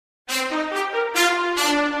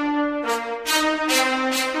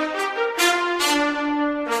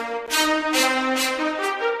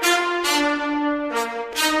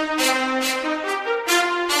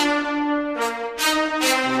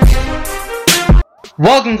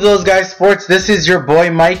Welcome to Those Guys Sports. This is your boy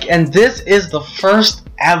Mike, and this is the first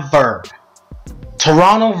ever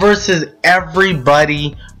Toronto versus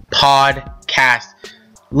everybody podcast.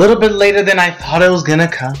 A little bit later than I thought it was gonna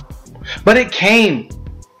come, but it came.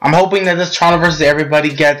 I'm hoping that this Toronto versus everybody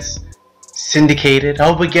gets syndicated. I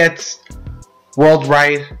hope it gets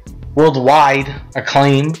worldwide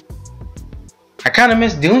acclaim. I kind of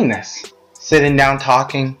miss doing this, sitting down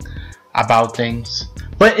talking about things.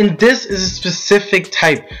 But in this is a specific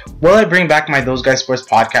type. Will I bring back my Those Guys Sports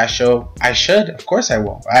podcast show? I should. Of course I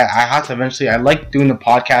will. I have to eventually. I like doing the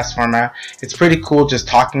podcast format. It's pretty cool just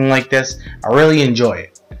talking like this. I really enjoy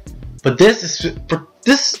it. But this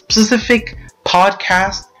specific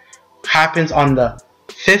podcast happens on the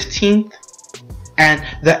 15th and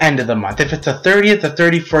the end of the month. If it's the 30th or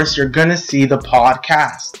 31st, you're going to see the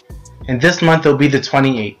podcast. And this month it'll be the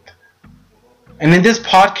 28th. And in this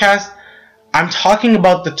podcast, I'm talking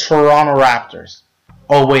about the Toronto Raptors.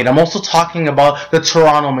 Oh wait, I'm also talking about the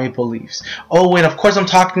Toronto Maple Leafs. Oh wait, of course I'm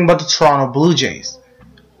talking about the Toronto Blue Jays.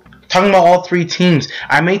 I'm talking about all three teams.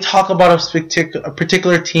 I may talk about a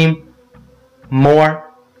particular team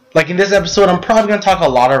more. Like in this episode, I'm probably going to talk a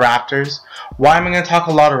lot of Raptors. Why am I going to talk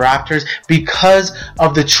a lot of Raptors? Because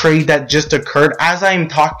of the trade that just occurred. As I'm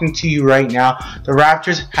talking to you right now, the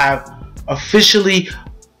Raptors have officially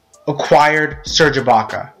acquired Serge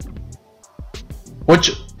Ibaka,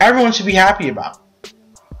 which everyone should be happy about.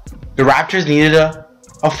 The Raptors needed a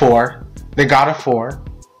 4. They got a 4.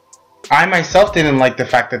 I myself didn't like the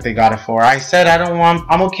fact that they got a 4. I said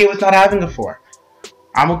I'm okay with not having a 4.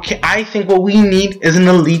 I'm okay. I think what we need is an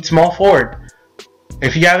elite small forward.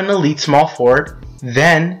 If you have an elite small forward,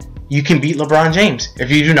 then you can beat LeBron James.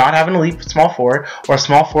 If you do not have an elite small forward or a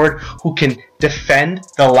small forward who can defend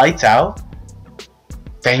the lights out,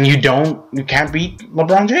 then you can't beat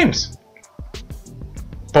LeBron James.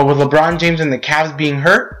 But with LeBron James and the Cavs being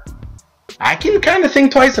hurt, I can kind of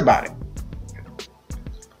think twice about it.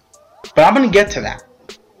 But I'm going to get to that.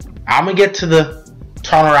 I'm going to get to the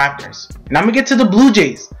Toronto Raptors. And I'm going to get to the Blue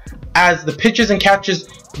Jays. As the pitchers and catchers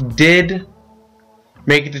did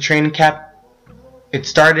make it to training camp, it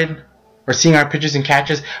started. We're seeing our pitchers and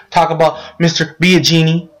catchers talk about Mr.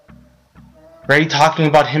 Biagini. Right? Talking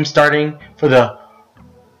about him starting for the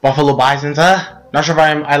Buffalo Bisons. Not sure if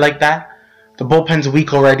I like that. The bullpen's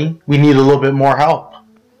weak already. We need a little bit more help.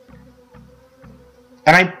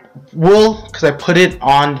 And I will, because I put it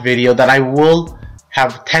on video, that I will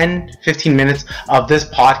have 10-15 minutes of this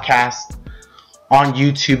podcast on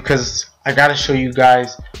YouTube, because I got to show you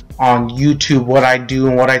guys on YouTube what I do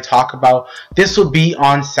and what I talk about. This will be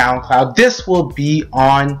on SoundCloud. This will be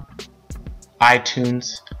on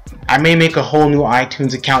iTunes. I may make a whole new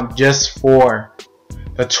iTunes account just for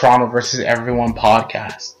the Toronto versus Everyone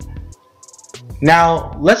podcast.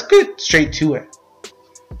 Now, let's get straight to it.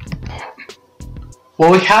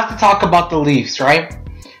 Well, we have to talk about the Leafs, right?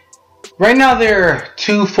 Right now, they're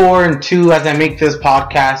 2-4-2 as I make this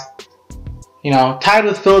podcast. Tied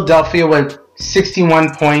with Philadelphia with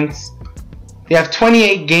 61 points. They have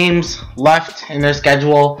 28 games left in their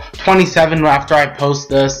schedule. 27 after I post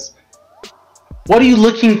this. What are you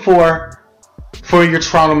looking for your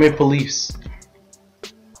Toronto Maple Leafs?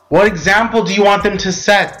 What example do you want them to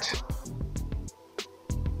set?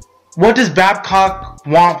 What does Babcock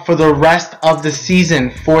want for the rest of the season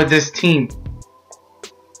for this team?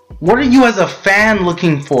 What are you as a fan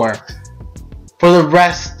looking for the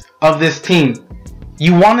rest of this team?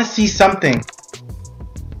 You want to see something.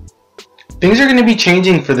 Things are going to be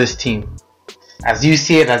changing for this team. As you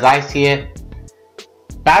see it, as I see it.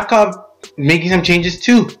 Babcock making some changes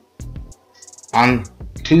too. On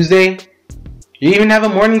Tuesday, you even have a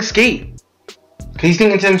morning skate. Because he's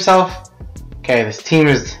thinking to himself, okay, this team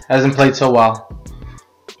hasn't played so well.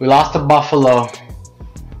 We lost to Buffalo.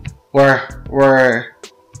 We're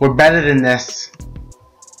better than this.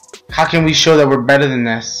 How can we show that we're better than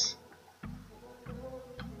this?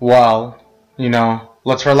 Well,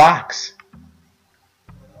 let's relax.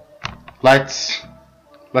 Let's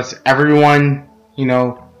everyone,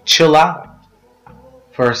 chill out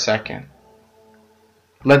for a second.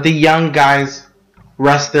 Let the young guys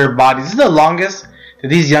rest their bodies. This is the longest that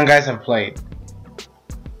these young guys have played.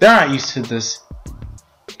 They're not used to this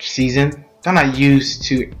season. They're not used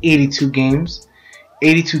to 82 games.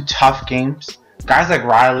 82 tough games. Guys like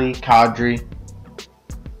Riley, Kadri,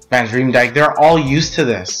 Van Riemsdyk, they're all used to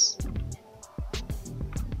this.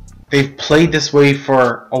 They've played this way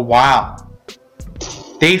for a while.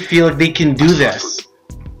 They feel like they can do this.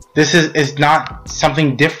 This is not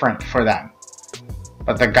something different for them.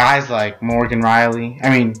 But the guys like Morgan Riley,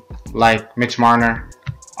 like Mitch Marner,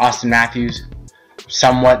 Austin Matthews,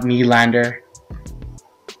 somewhat Nylander,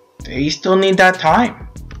 they still need that time.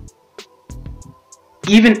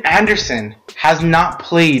 Even Anderson has not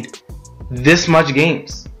played this much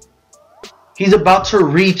games. He's about to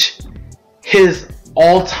reach his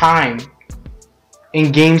all-time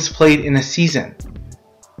in games played in a season.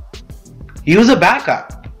 He was a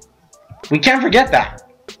backup. We can't forget that.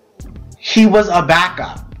 He was a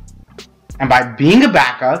backup. And by being a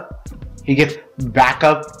backup, he gets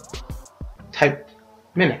backup type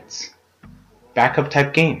minutes. Backup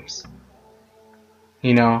type games.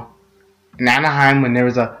 You know, in Anaheim, when there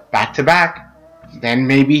was a back-to-back, then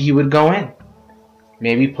maybe he would go in.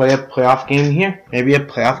 Maybe play a playoff game here. Maybe a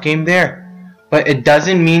playoff game there. But it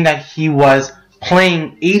doesn't mean that he was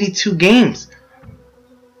playing 82 games.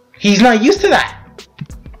 He's not used to that.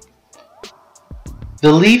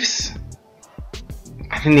 The Leafs,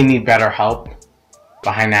 I think they need better help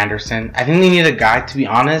behind Anderson. I think they need a guy, to be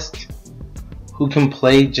honest, who can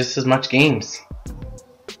play just as much games.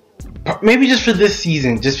 Maybe just for this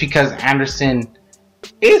season, just because Anderson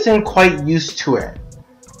isn't quite used to it.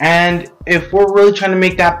 And if we're really trying to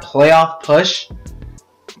make that playoff push,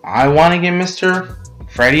 I want to give Mr.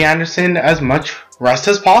 Freddie Anderson as much rest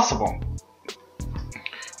as possible.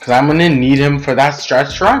 Because I'm going to need him for that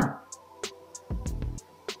stretch run.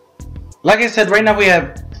 Like I said, right now we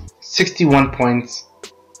have 61 points,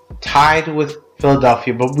 tied with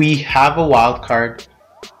Philadelphia, but we have a wild card.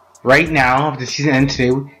 Right now, if the season ends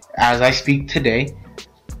today, as I speak today,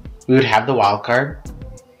 we would have the wild card.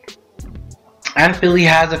 And Philly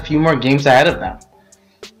has a few more games ahead of them.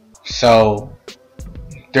 So,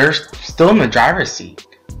 they're still in the driver's seat.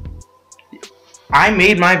 I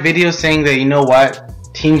made my video saying that, you know what,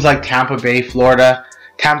 teams like Tampa Bay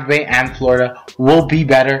and Florida will be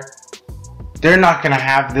better. They're not going to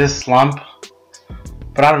have this slump.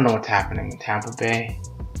 But I don't know what's happening in Tampa Bay.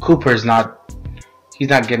 Cooper's he's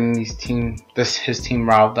not getting his team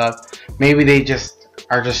riled up. Maybe they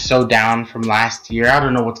are just so down from last year. I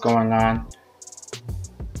don't know what's going on.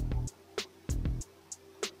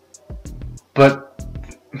 But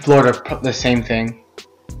Florida, the same thing.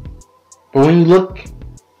 But when you look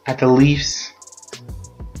at the Leafs,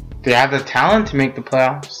 they have the talent to make the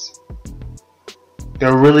playoffs.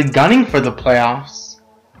 They're really gunning for the playoffs.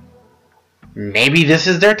 Maybe this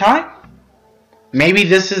is their time. Maybe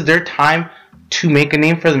this is their time to make a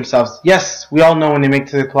name for themselves. Yes, we all know when they make it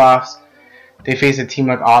to the playoffs, they face a team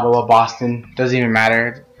like Ottawa, Boston, doesn't even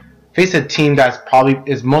matter. Face a team that's probably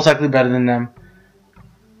is most likely better than them.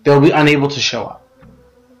 They'll be unable to show up.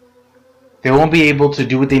 They won't be able to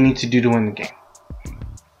do what they need to do to win the game.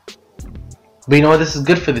 But you know what? This is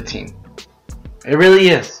good for the team. It really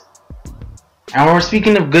is. And when we're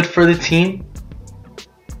speaking of good for the team,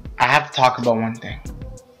 I have to talk about one thing.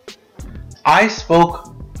 I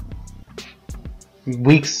spoke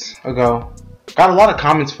weeks ago. Got a lot of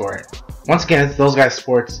comments for it. Once again, it's Those Guys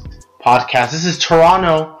Sports podcast. This is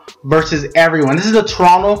Toronto versus everyone. This is the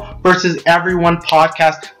Toronto versus everyone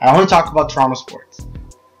podcast. I only talk about Toronto sports.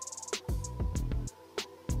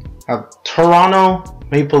 Now, Toronto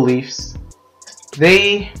Maple Leafs,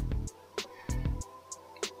 they're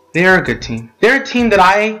a good team. They're a team that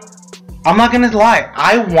I'm not going to lie,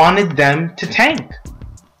 I wanted them to tank.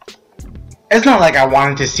 It's not like I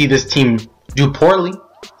wanted to see this team do poorly.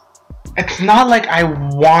 It's not like I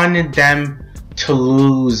wanted them to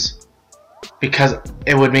lose because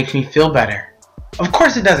it would make me feel better. Of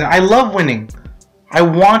course it doesn't. I love winning. I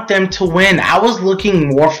want them to win. I was looking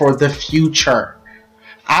more for the future.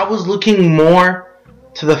 I was looking more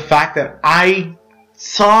to the fact that I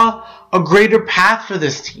saw a greater path for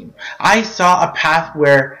this team. I saw a path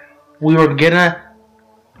where we were gonna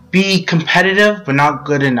be competitive but not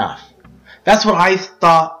good enough. That's what I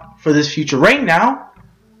thought for this future. Right now,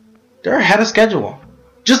 they're ahead of schedule.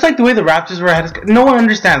 Just like the way the Raptors were ahead of schedule. No one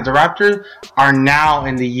understands. The Raptors are now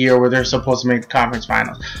in the year where they're supposed to make the conference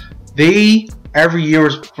finals. Every year,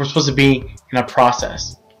 we're supposed to be in a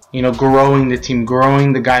process. You know, growing the team,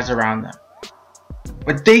 growing the guys around them.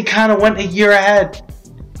 But they kind of went a year ahead.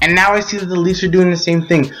 And now I see that the Leafs are doing the same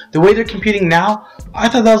thing. The way they're competing now, I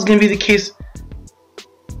thought that was going to be the case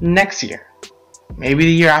next year. Maybe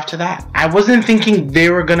the year after that. I wasn't thinking they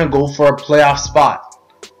were going to go for a playoff spot.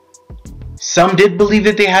 Some did believe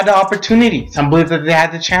that they had the opportunity. Some believed that they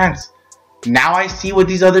had the chance. Now I see what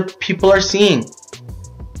these other people are seeing.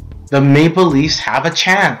 The Maple Leafs have a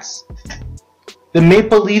chance. The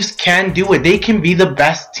Maple Leafs can do it. They can be the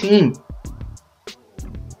best team.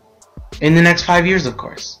 In the next 5 years, of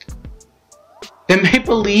course. The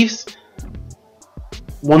Maple Leafs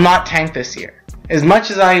will not tank this year. As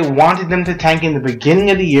much as I wanted them to tank in the beginning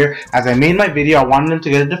of the year, as I made my video, I wanted them to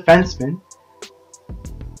get a defenseman.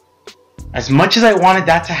 As much as I wanted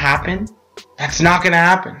that to happen, that's not going to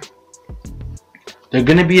happen. They're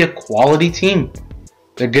going to be a quality team.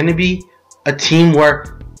 They're going to be a team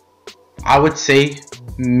where I would say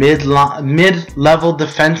mid-level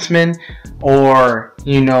defensemen, or,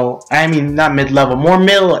 not mid-level, more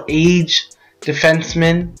middle-age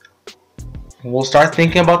defensemen will start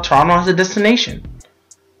thinking about Toronto as a destination.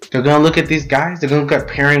 They're going to look at these guys. They're going to look at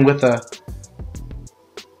pairing with a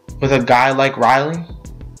guy like Riley.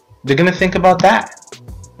 They're going to think about that.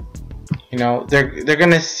 They're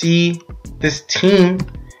going to see this team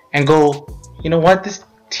and go, you know what? This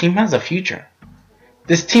team has a future.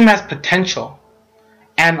 This team has potential.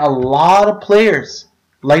 And a lot of players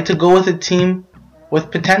like to go with a team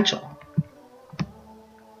with potential.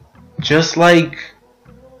 Just like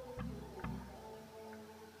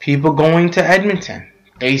people going to Edmonton.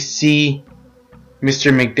 They see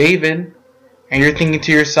Mr. McDavid, and you're thinking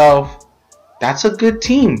to yourself, that's a good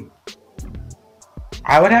team.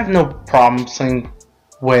 I would have no problem playing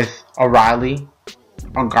with a Riley,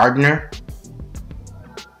 a Gardner,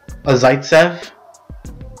 a Zaitsev.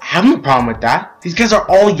 I have no problem with that. These guys are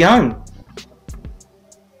all young.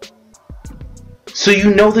 So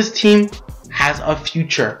this team has a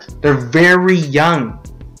future. They're very young.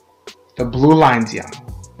 The blue line's young.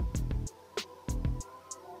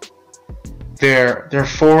 Their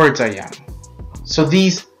forwards are young. So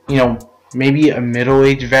these, maybe a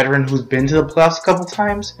middle-aged veteran who's been to the playoffs a couple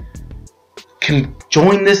times can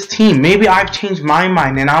join this team. Maybe I've changed my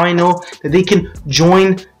mind, and now I know that they can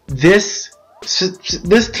join this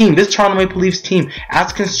team, this Toronto Maple Leafs team,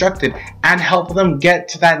 as constructed, and help them get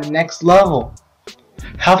to that next level.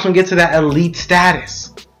 Help them get to that elite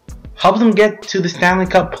status. Help them get to the Stanley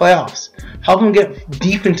Cup playoffs. Help them get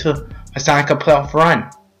deep into a Stanley Cup playoff run.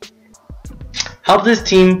 Help this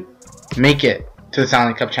team make it to the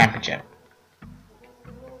Stanley Cup championship.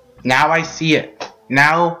 Now I see it.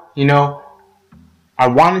 Now, I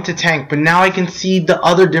wanted to tank, but now I can see the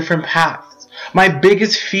other different paths. My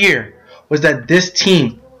biggest fear was that this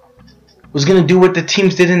team was going to do what the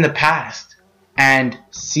teams did in the past and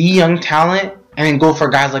see young talent and then go for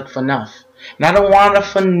guys like Phaneuf. And I don't want a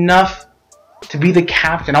Phaneuf to be the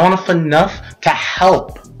captain. I want a Phaneuf to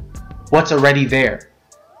help what's already there.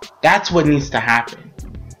 That's what needs to happen.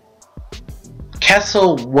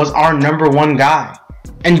 Kessel was our number one guy.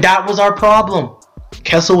 And that was our problem.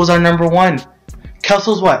 Kessel was our number one.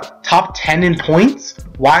 Kessel's what? Top 10 in points?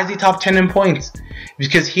 Why is he top 10 in points?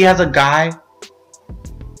 Because he has a guy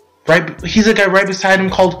right beside him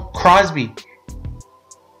called Crosby.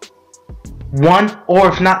 One, or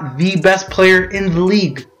if not the best player in the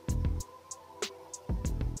league.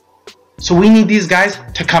 So we need these guys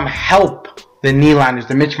to come help the Nylanders,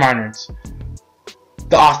 the Mitch Marners,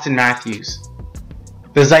 the Austin Matthews,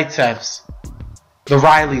 the Zaitsevs, the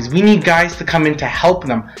Rileys. We need guys to come in to help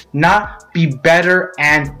them, not be better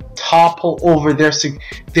and topple over their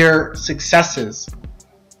successes.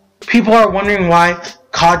 People are wondering why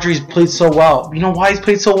Kadri's played so well. You know why he's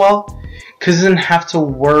played so well? Because he doesn't have to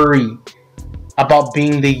worry about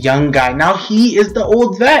being the young guy. Now he is the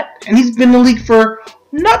old vet, and he's been in the league for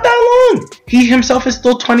not that long. He himself is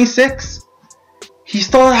still 26. He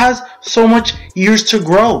still has so much years to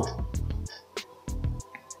grow.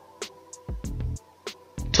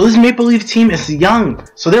 So this Maple Leaf team is young.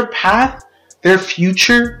 So their path, their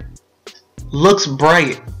future looks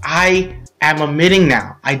bright. I am admitting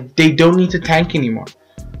now. They don't need to tank anymore.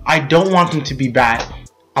 I don't want them to be bad.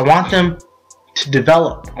 I want them to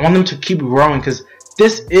develop. I want them to keep growing because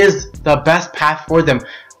this is the best path for them.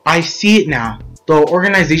 I see it now. The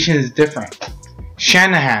organization is different.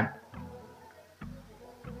 Shanahan,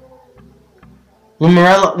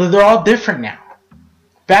 Lamoriello, they're all different now.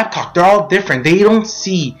 Babcock, they're all different. They don't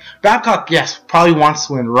see. Babcock, yes, probably wants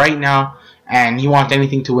to win right now, and he wants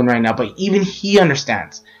anything to win right now, but even he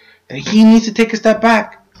understands that he needs to take a step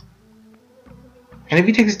back. And if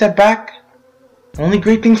he takes a step back, only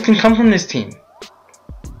great things can come from this team.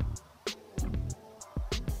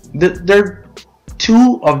 They're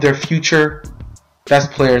two of their future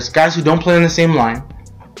best players, guys who don't play on the same line,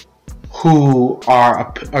 who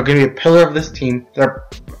are going to be a pillar of this team. They're,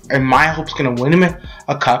 in my hopes, going to win him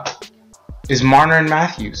a cup, is Marner and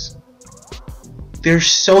Matthews. They're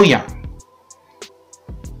so young.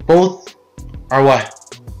 Both are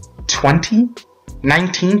what? 20?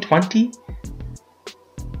 19, 20?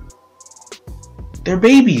 They're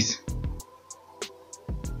babies.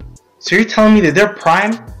 So you're telling me that their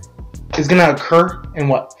prime is going to occur in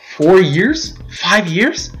what? 4 years? 5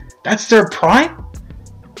 years? That's their prime?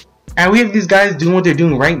 And we have these guys doing what they're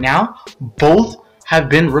doing right now. Both have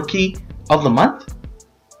been Rookie of the Month.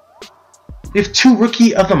 We have 2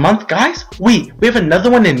 Rookie of the Month guys? Wait, we have another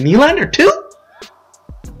one in Nylander too?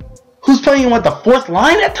 Who's playing what, the 4th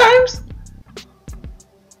line at times?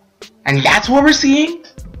 And that's what we're seeing?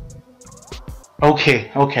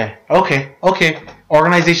 Okay.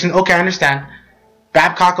 Organization, okay, I understand.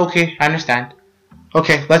 Babcock, okay, I understand.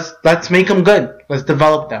 Okay, let's make them good. Let's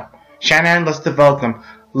develop them. Shanahan, let's develop them.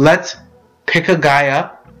 Let's pick a guy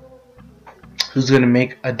up who's going to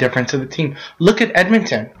make a difference to the team. Look at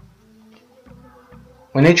Edmonton.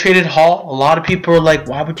 When they traded Hall, a lot of people were like,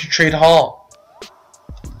 why would you trade Hall?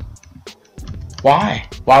 Why?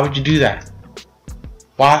 Why would you do that?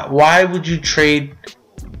 Why would you trade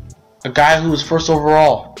a guy who was 1st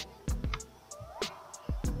overall?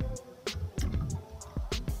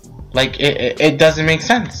 Like, it doesn't make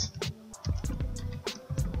sense.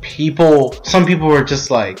 Some people were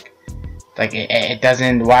just like it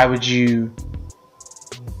doesn't. Why would you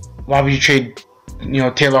trade,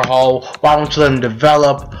 Taylor Hall? Why don't you let him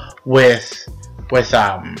develop with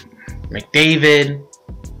McDavid,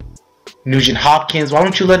 Nugent Hopkins? Why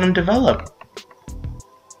don't you let him develop?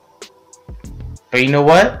 But you know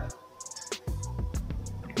what?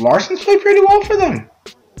 Larson's played pretty well for them.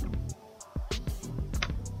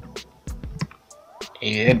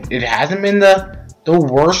 It hasn't been the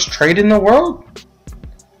worst trade in the world.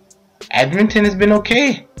 Edmonton has been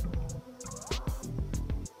okay.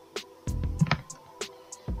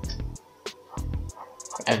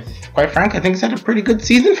 And quite frankly, I think it's had a pretty good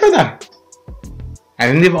season for them. I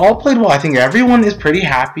think they've all played well. I think everyone is pretty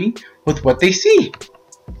happy with what they see.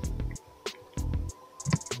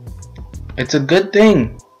 It's a good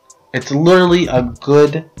thing. It's literally a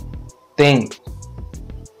good thing.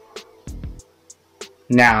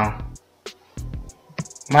 Now,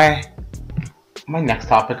 my next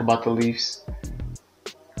topic about the Leafs,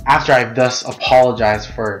 after I've thus apologized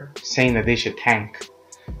for saying that they should tank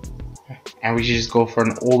and we should just go for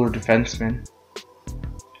an older defenseman,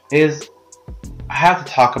 is I have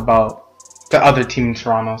to talk about the other team in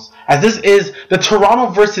Toronto's. As this is the Toronto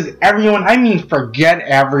versus everyone. I mean, forget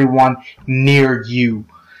everyone near you.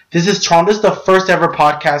 This is Toronto. This is the first ever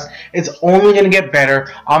podcast. It's only going to get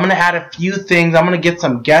better. I'm going to add a few things. I'm going to get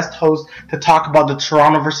some guest hosts to talk about the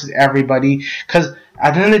Toronto versus everybody. Because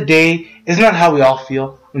at the end of the day, isn't that how we all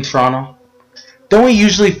feel in Toronto? Don't we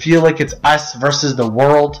usually feel like it's us versus the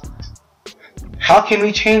world? How can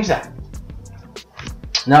we change that?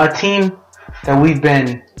 Now, a team that we've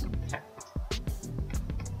been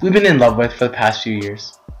in love with for the past few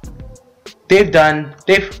years. They've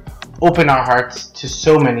opened our hearts to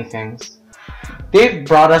so many things. They've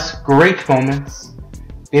brought us great moments.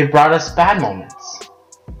 They've brought us bad moments.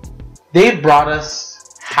 They've brought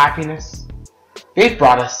us happiness. They've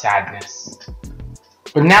brought us sadness.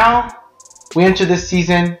 But now, we enter this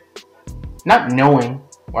season not knowing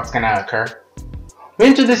what's going to occur. We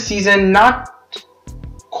enter this season not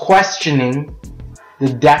questioning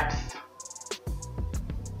the depth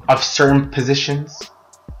of certain positions.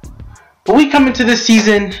 But we come into this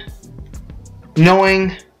season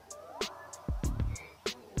knowing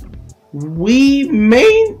we may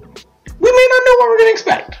not know what we're going to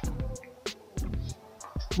expect.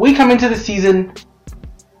 We come into the season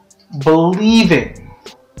believing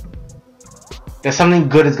that something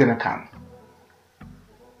good is going to come.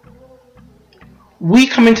 We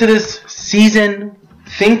come into this season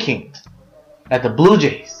thinking that the Blue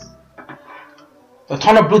Jays, the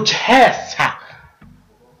Toronto Blue Jays,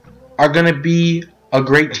 are going to be a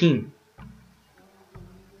great team.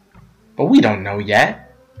 But we don't know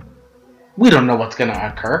yet. We don't know what's going to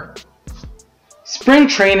occur. Spring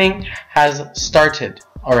training has started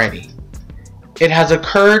already. It has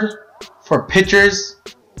occurred for pitchers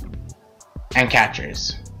and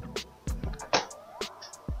catchers.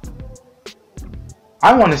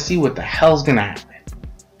 I want to see what the hell's going to happen.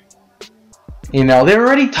 They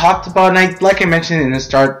already talked about, and like I mentioned in the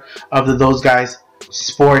start of the Those Guys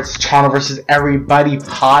Sports Toronto versus Everybody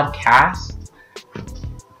podcast,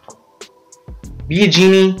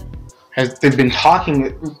 Biagini they've been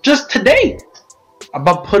talking just today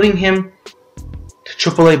about putting him to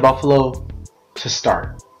AAA Buffalo to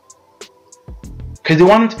start. Because they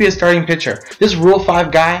want him to be a starting pitcher. This Rule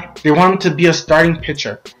 5 guy, they want him to be a starting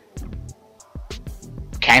pitcher.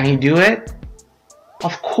 Can he do it?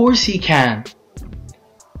 Of course he can.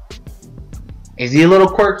 Is he a little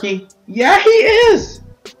quirky? Yeah, he is.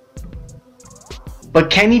 But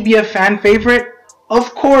can he be a fan favorite?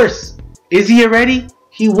 Of course. Is he ready?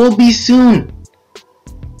 He will be soon.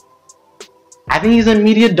 I think he's a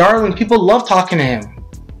media darling. People love talking to him.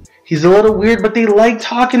 He's a little weird, but they like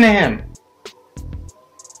talking to him.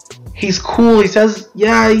 He's cool. He says,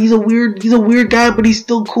 yeah, he's a weird guy, but he's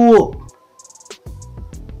still cool.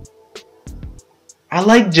 I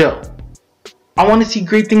like Joe. I want to see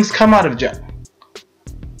great things come out of Joe.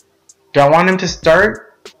 Do I want him to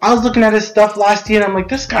start? I was looking at his stuff last year and I'm like,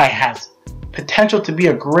 this guy has potential to be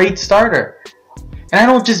a great starter. And I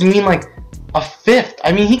don't just mean like a fifth.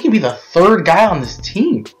 I mean, he can be the third guy on this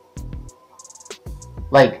team.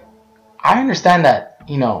 Like, I understand that,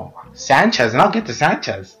 Sanchez, and I'll get to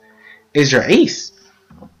Sanchez, is your ace.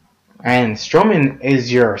 And Stroman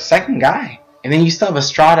is your second guy. And then you still have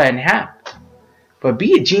Estrada and Happ. But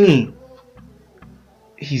Biagini,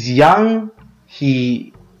 he's young.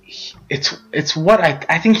 It's what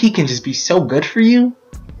I think he can just be so good for you.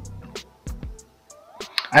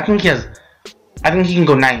 I think he can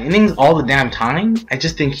go 9 innings all the damn time. I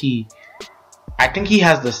think he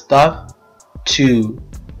has the stuff to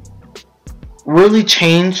really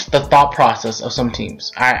change the thought process of some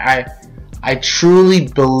teams. I truly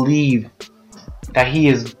believe that he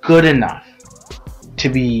is good enough to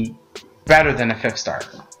be better than a fifth starter.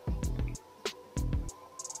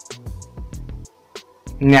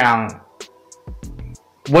 Now,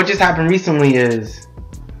 what just happened recently is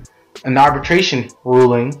an arbitration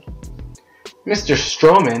ruling. Mr.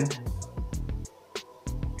 Stroman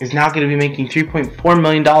is now going to be making $3.4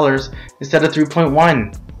 million instead of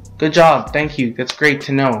 $3.1. Good job. Thank you. That's great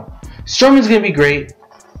to know. Stroman's going to be great.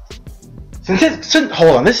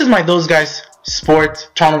 Hold on. This is my Those Guys Sports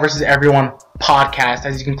Toronto versus Everyone podcast.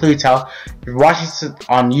 As you can clearly tell, if you're watching this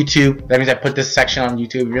on YouTube, that means I put this section on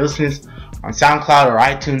YouTube. If you're listening to this on SoundCloud or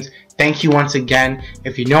iTunes, thank you once again.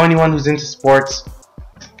 If you know anyone who's into sports,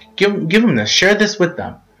 give them this. Share this with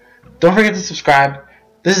them. Don't forget to subscribe.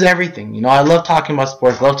 This is everything. I love talking about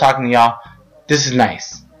sports. Love talking to y'all. This is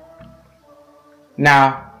nice.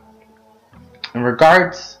 Now, in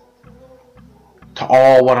regards to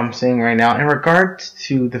all what I'm saying right now, in regards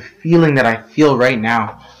to the feeling that I feel right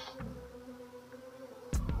now,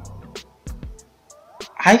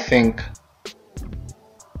 I think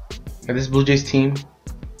that this Blue Jays team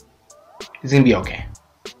is going to be okay.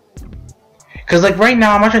 Because right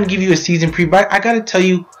now, I'm not trying to give you a season preview, but I got to tell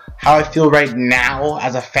you how I feel right now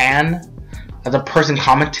as a fan, as a person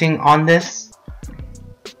commenting on this.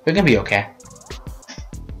 They're going to be okay.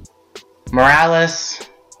 Morales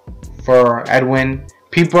for Edwin.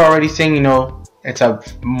 People are already saying, it's a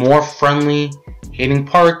more friendly hitting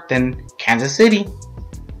park than Kansas City.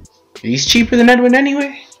 He's cheaper than Edwin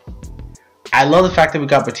anyway. I love the fact that we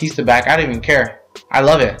got Bautista back. I don't even care. I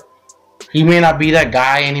love it. He may not be that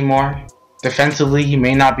guy anymore. Defensively, he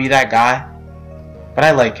may not be that guy. But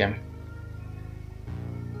I like him.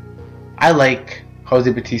 I like Jose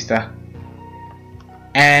Bautista.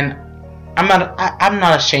 And I'm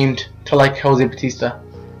not ashamed to like Jose Bautista.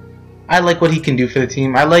 I like what he can do for the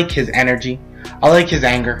team. I like his energy. I like his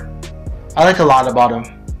anger. I like a lot about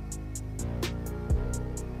him.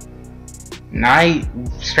 And I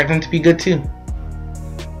expect him to be good too.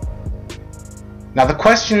 Now the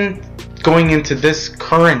question going into this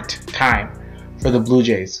current time for the Blue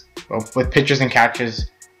Jays, with pitchers and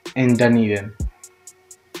catchers in Dunedin,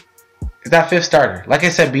 is that fifth starter. Like I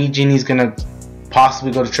said, Biagini's going to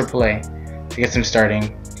possibly go to AAA to get some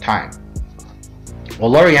starting time.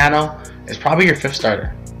 Well, Laureano is probably your fifth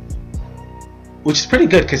starter, which is pretty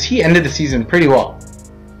good because he ended the season pretty well.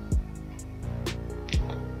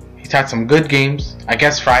 He's had some good games. I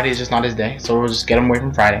guess Friday is just not his day, so we'll just get him away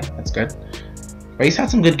from Friday. That's good. But he's had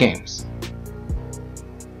some good games.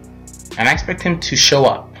 And I expect him to show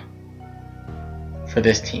up for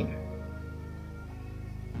this team.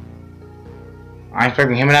 I'm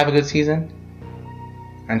expecting him to have a good season.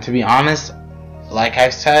 And to be honest, like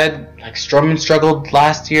I've said, like Stroman struggled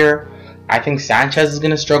last year. I think Sanchez is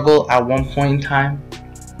going to struggle at one point in time.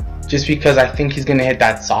 Just because I think he's going to hit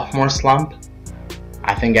that sophomore slump.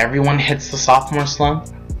 I think everyone hits the sophomore slump.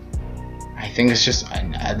 I think it's just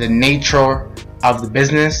the nature of the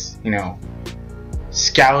business.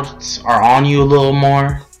 Scouts are on you a little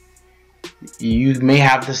more. You may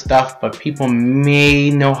have the stuff, but people may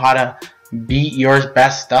know how to beat your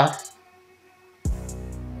best stuff.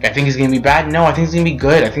 I think he's going to be bad. No, I think he's going to be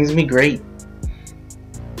good. I think he's going to be great.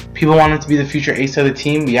 People want him to be the future ace of the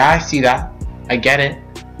team. Yeah, I see that. I get it.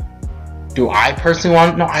 Do I personally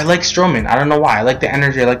want... No, I like Stroman. I don't know why. I like the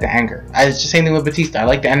energy. I like the anger. It's just the same thing with Bautista. I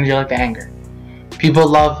like the energy. I like the anger. People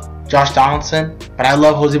love Josh Donaldson, but I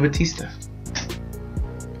love Jose Bautista.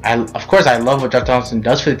 Of course, I love what Josh Donaldson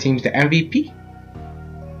does for the team. He's the MVP.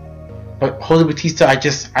 But Jose Bautista,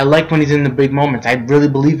 I like when he's in the big moments. I really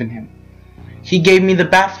believe in him. He gave me the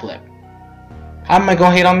bat flip. How am I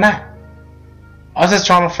going to hate on that? Us as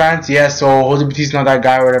Toronto fans, yeah, so Jose Bautista's not that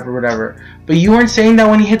guy, whatever. But you weren't saying that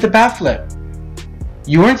when he hit the bat flip.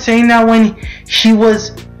 You weren't saying that when he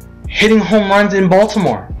was hitting home runs in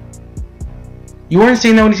Baltimore. You weren't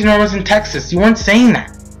saying that when he's hitting home runs in Texas. You weren't saying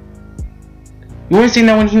that. You weren't saying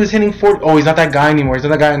that when he was hitting 40. Oh, he's not that guy anymore. He's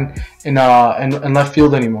not that guy in left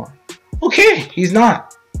field anymore. Okay, he's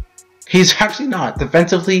not. He's actually not.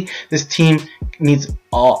 Defensively, this team needs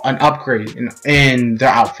an upgrade in their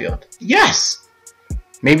outfield. Yes.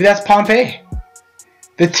 Maybe that's Pompey.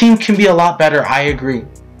 The team can be a lot better. I agree.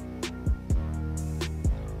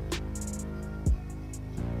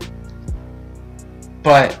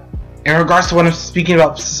 But in regards to what I'm speaking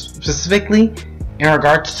about specifically, in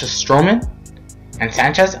regards to Stroman and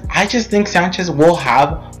Sanchez, I just think Sanchez will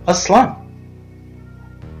have a slump.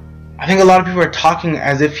 I think a lot of people are talking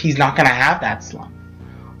as if he's not going to have that slump,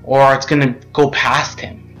 or it's going to go past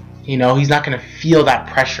him. You know, he's not going to feel that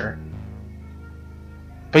pressure.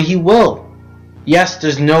 But he will. Yes,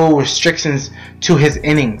 there's no restrictions to his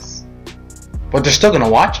innings, but they're still going to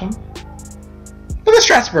watch him. Look at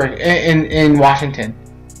Strasburg in Washington.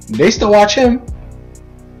 They still watch him.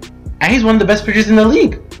 And he's one of the best pitchers in the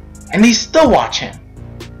league. And they still watch him.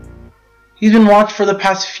 He's been watched for the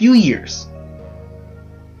past few years.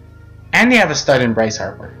 And they have a stud in Bryce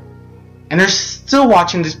Harper. And they're still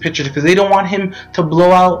watching this pitcher because they don't want him to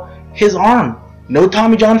blow out his arm. No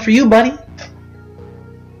Tommy John for you, buddy.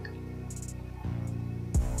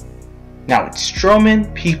 Now, with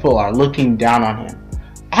Stroman, people are looking down on him.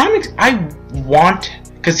 Because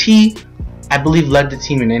I believe, led the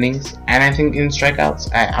team in innings, and I think in strikeouts.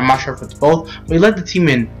 I'm not sure if it's both, but he led the team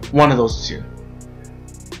in one of those two.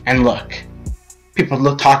 And look,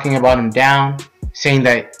 people talking about him down, saying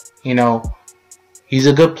that, you know, he's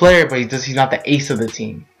a good player, but he's not the ace of the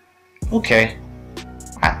team. Okay,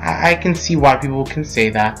 I can see why people can say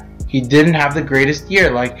that. He didn't have the greatest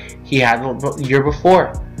year like he had the year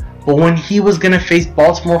before. But when he was going to face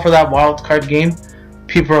Baltimore for that wild card game,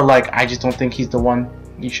 people are like, I just don't think he's the one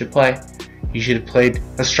you should play. You should have played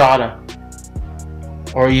Estrada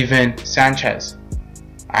or even Sanchez.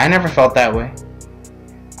 I never felt that way.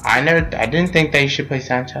 I didn't think that you should play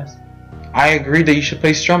Sanchez. I agreed that you should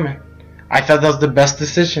play Stroman. I thought that was the best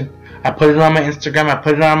decision. I put it on my Instagram. I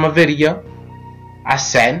put it on my video. I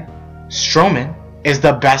said Stroman is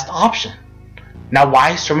the best option. Now,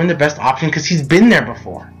 why is Stroman the best option? Because he's been there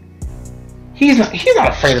before. He's not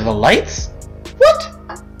afraid of the lights.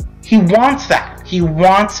 What? He wants that. He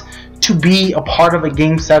wants to be a part of a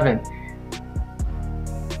Game 7.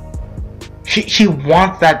 He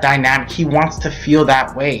wants that dynamic. He wants to feel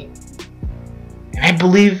that way. And I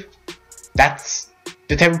believe that's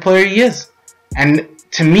the type of player he is. And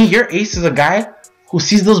to me, your ace is a guy who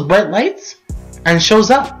sees those bright lights and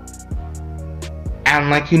shows up.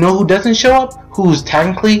 And like, you know who doesn't show up? Who's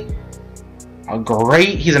technically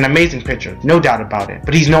he's an amazing pitcher, no doubt about it,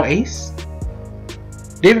 but he's no ace?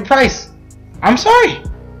 David Price. I'm sorry.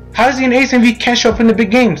 How is he an ace if he can't show up in the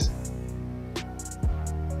big games?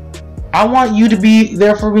 I want you to be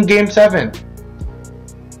there for me Game 7.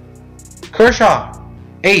 Kershaw,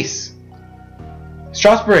 ace.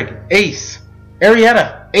 Strasburg, ace.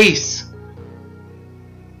 Arrieta, ace.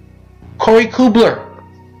 Corey Kubler,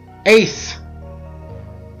 ace.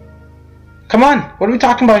 Come on, what are we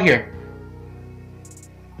talking about here?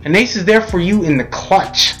 An ace is there for you in the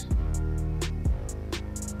clutch.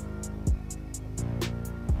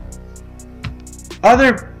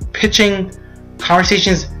 Other pitching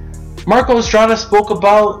conversations, Marco Estrada spoke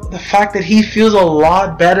about the fact that he feels a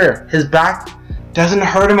lot better. His back doesn't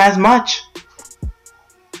hurt him as much,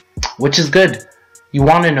 which is good. You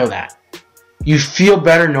want to know that. You feel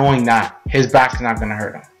better knowing that his back's not going to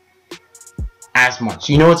hurt him as much.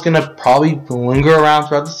 You know it's going to probably linger around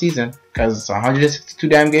throughout the season because it's 162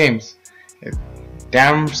 damn games.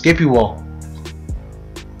 Damn Skippy Wall.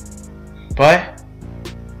 But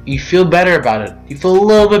you feel better about it. You feel a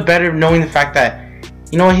little bit better knowing the fact that,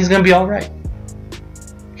 you know what, he's going to be alright.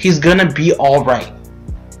 He's going to be alright.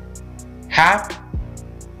 Hap,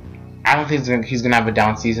 I don't think he's going to have a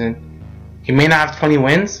down season. He may not have 20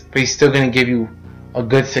 wins, but he's still going to give you a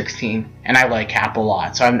good 16. And I like Hap a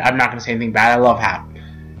lot, so I'm not going to say anything bad. I love Hap.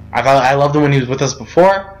 I loved him when he was with us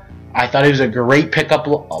before. I thought he was a great pickup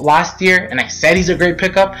last year, and I said he's a great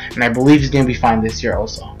pickup, and I believe he's going to be fine this year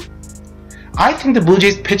also. I think the Blue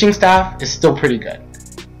Jays pitching staff is still pretty good.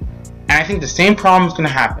 And I think the same problem is going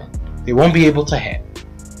to happen. They won't be able to hit.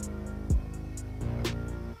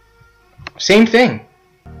 Same thing.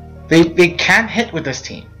 They can't hit with this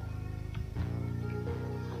team.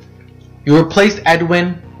 You replaced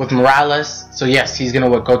Edwin with Morales, so yes, he's going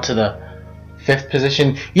to go to the 5th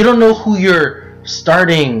position. You don't know who your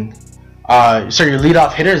starting, your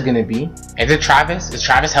leadoff hitter is going to be. Is it Travis? Is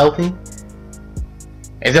Travis healthy?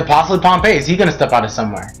 Is it possibly Pompey? Is he going to step out of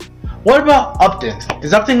somewhere? What about Upton?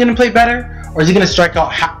 Is Upton going to play better? Or is he going to strike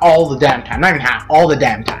out all the damn time? Not even half, all the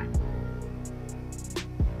damn time.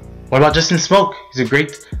 What about Justin Smoke? He's a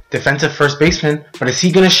great defensive first baseman, but is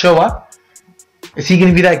he going to show up? Is he going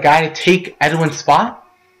to be that guy to take Edwin's spot?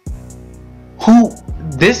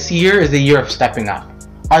 This year is the year of stepping up.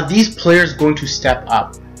 Are these players going to step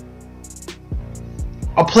up?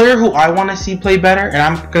 A player who I want to see play better, and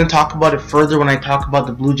I'm going to talk about it further when I talk about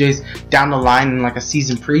the Blue Jays down the line in like a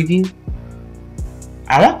season preview.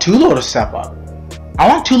 I want Tulo to step up. I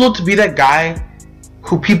want Tulo to be that guy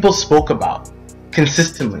who people spoke about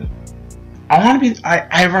consistently. I want to be.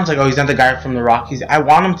 Everyone's like, oh, he's not the guy from the Rockies. I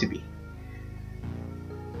want him to be.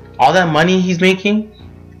 All that money he's making,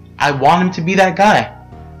 I want him to be that guy.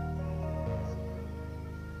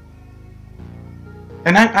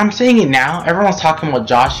 And I'm saying it now. Everyone's talking about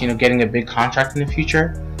Josh, getting a big contract in the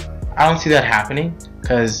future. I don't see that happening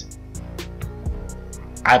because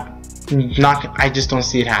I just don't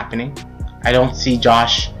see it happening. I don't see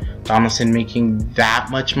Josh Donaldson making that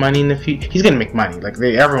much money in the future. He's gonna make money. Like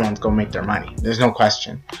everyone's gonna make their money. There's no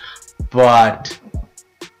question. But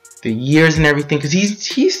the years and everything, because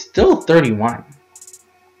he's still 31.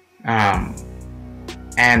 And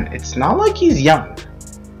it's not like he's young.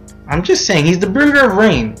 I'm just saying he's the bringer of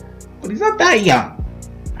rain, but he's not that young.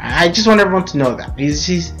 I just want everyone to know that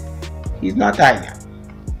he's not that young.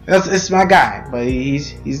 It's my guy, but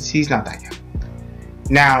he's not that young.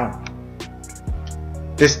 Now,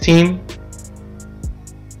 this team,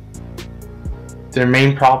 their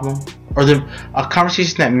main problem, or a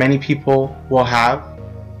conversation that many people will have,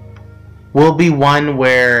 will be one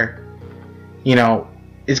where,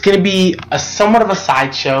 it's going to be somewhat of a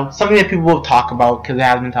sideshow, something that people will talk about because it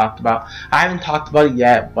hasn't been talked about. I haven't talked about it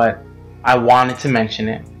yet, but I wanted to mention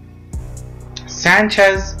it.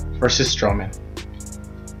 Sanchez versus Stroman.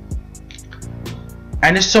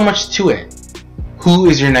 And there's so much to it. Who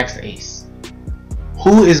is your next ace?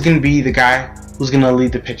 Who is going to be the guy who's going to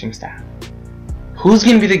lead the pitching staff? Who's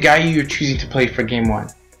going to be the guy you're choosing to play for Game 1?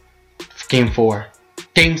 Game 4?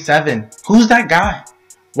 Game 7? Who's that guy?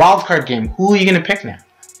 Wildcard game. Who are you going to pick now?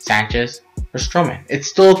 Sanchez or Stroman? It's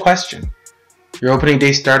still a question. Your opening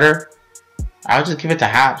day starter, I'll just give it to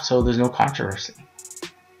Hap so there's no controversy.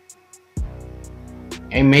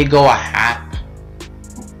 It may go a Hap.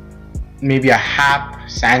 Maybe a Hap,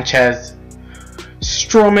 Sanchez,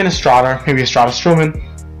 Stroman, Estrada. Maybe Estrada, Stroman,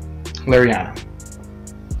 Liriano.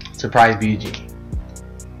 Surprise BG.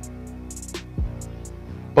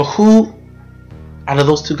 But who out of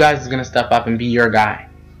those two guys is going to step up and be your guy?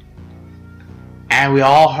 And we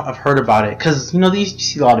all have heard about it because you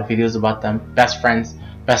see a lot of videos about them, best friends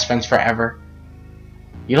forever.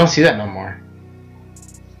 You don't see that no more.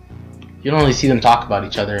 You don't really see them talk about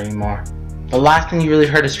each other anymore. The last thing you really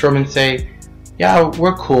heard is Stroman say, "Yeah,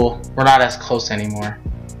 we're cool. We're not as close anymore."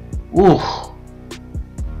 Ooh.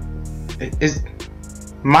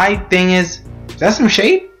 My thing is that some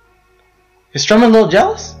shade? Is Stroman a little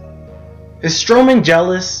jealous? Is Stroman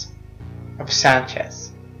jealous of Sanchez?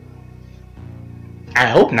 I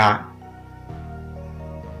hope not.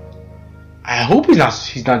 I hope he's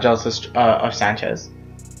not jealous of Sanchez.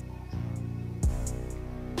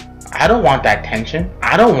 I don't want that tension.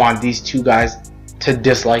 I don't want these two guys to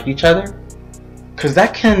dislike each other, because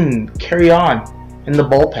that can carry on in the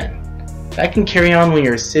bullpen. That can carry on when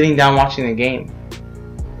you're sitting down watching the game.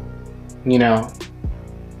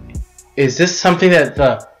 Is this something that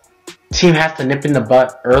the team has to nip in the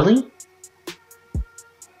butt early?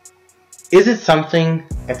 Is it something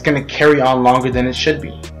that's going to carry on longer than it should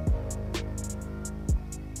be?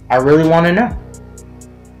 I really want to know.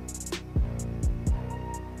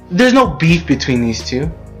 There's no beef between these two.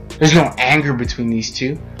 There's no anger between these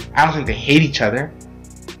two. I don't think they hate each other.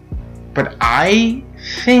 But I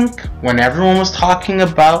think when everyone was talking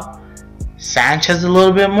about Sanchez a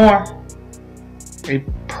little bit more, it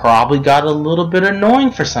probably got a little bit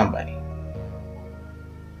annoying for somebody.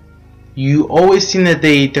 You always seem that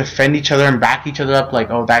they defend each other and back each other up like,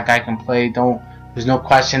 oh, that guy can play. There's no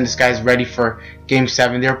question this guy's ready for Game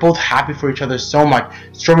 7. They're both happy for each other so much.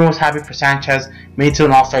 Stroman was happy for Sanchez, made it to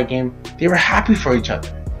an All-Star game. They were happy for each other.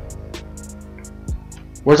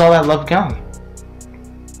 Where's all that love gone?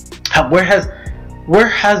 Where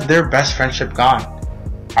has their best friendship gone?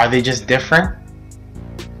 Are they just different?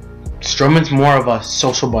 Stroman's more of a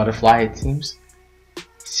social butterfly, it seems.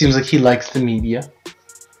 Seems like he likes the media.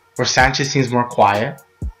 Where Sanchez seems more quiet.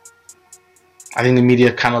 I think the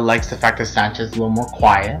media kind of likes the fact that Sanchez is a little more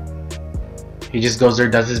quiet. He just goes there,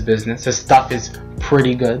 does his business. His stuff is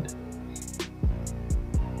pretty good.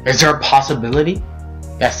 Is there a possibility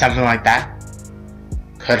that something like that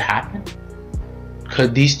could happen?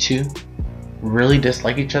 Could these two really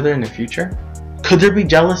dislike each other in the future? Could there be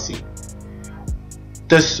jealousy?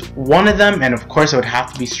 Does one of them, and of course it would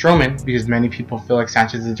have to be Stroman because many people feel like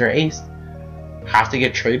Sanchez is their ace, have to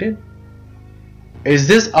get traded? Is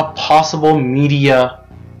this a possible media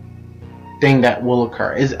thing that will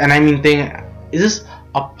occur? Is this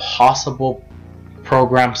a possible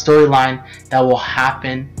program storyline that will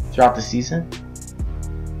happen throughout the season?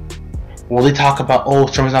 Will they talk about, oh,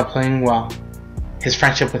 Stroman's not playing well, his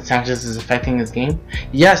friendship with Sanchez is affecting his game?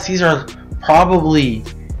 Yes, these are probably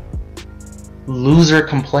loser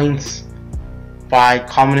complaints by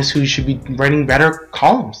columnists who should be writing better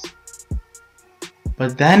columns.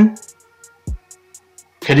 But then,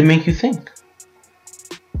 could it make you think?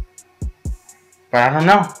 But I don't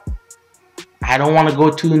know. I don't want to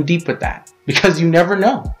go too in deep with that because you never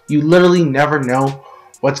know. You literally never know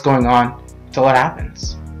what's going on until it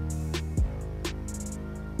happens.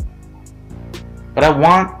 But I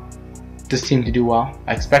want this team to do well.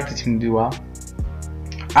 I expect the team to do well.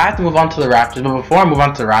 I have to move on to the Raptors, but before I move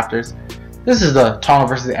on to the Raptors, this is the Toronto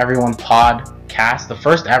versus Everyone podcast, the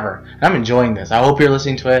first ever, and I'm enjoying this. I hope you're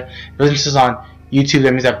listening to it. If you're listening to this on YouTube,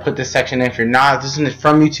 that means I put this section in. If you're not listening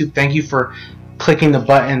from YouTube, thank you for clicking the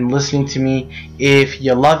button, listening to me. If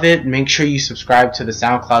you love it, make sure you subscribe to the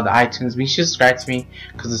SoundCloud, the iTunes. Make sure you subscribe to me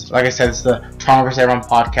because, like I said, it's the Toronto versus Everyone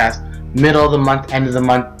podcast. Middle of the month, end of the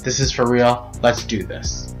month. This is for real. Let's do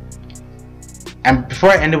this. And before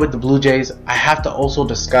I end it with the Blue Jays, I have to also I'm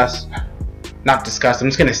just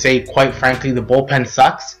going to say, quite frankly, the bullpen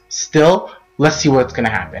sucks. Still, let's see what's going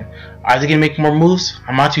to happen. Are they going to make more moves?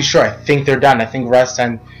 I'm not too sure. I think they're done. I think Russ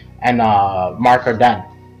and Mark are done.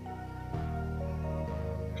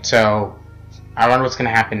 So, I wonder what's going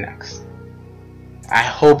to happen next. I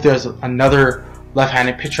hope there's another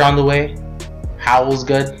left-handed pitcher on the way. Howell's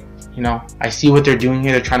good. You know, I see what they're doing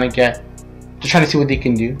here. They're trying to see what they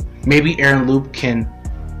can do. Maybe Aaron Loup can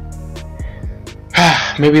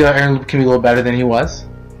be a little better than he was.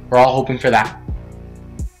 We're all hoping for that.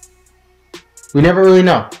 We never really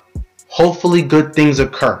know. Hopefully good things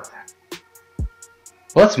occur.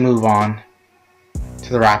 Let's move on to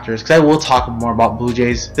the Raptors, because I will talk more about Blue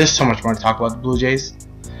Jays. There's so much more to talk about the Blue Jays.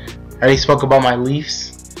 I already spoke about my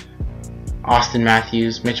Leafs. Austin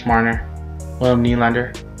Matthews, Mitch Marner, William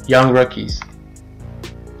Nylander. Young rookies.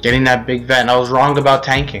 Getting that big vet. And I was wrong about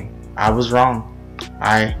tanking. I was wrong.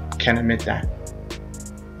 I can admit that.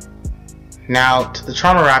 Now, to the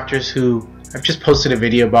Toronto Raptors, who I've just posted a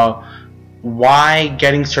video about why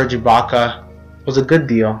getting Serge Ibaka was a good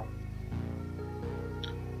deal.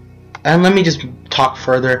 And let me just talk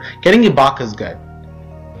further. Getting Ibaka is good.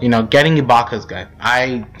 You know, getting Ibaka is good.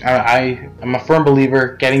 I'm a firm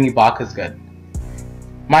believer getting Ibaka is good.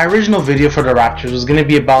 My original video for the Raptors was going to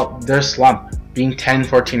be about their slump, being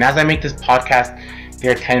 10-14. As I make this podcast,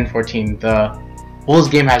 they're 10-14. The Bulls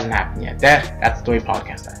game hasn't happened yet. That's the way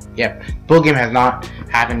podcasts are. Yep, Bull game has not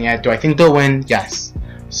happened yet. Do I think they'll win? Yes.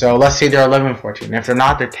 So let's say they're 11-14. And if they're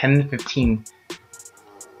not, they're 10-15.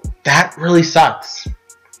 That really sucks.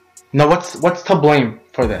 Now, what's to blame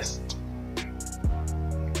for this?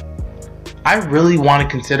 I really want to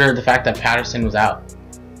consider the fact that Patterson was out.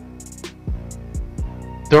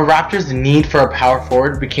 The Raptors' need for a power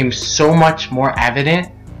forward became so much more evident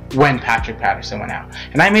when Patrick Patterson went out.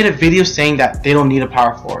 And I made a video saying that they don't need a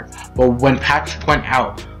power forward. But when Patrick went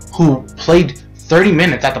out, who played 30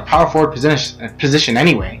 minutes at the power forward position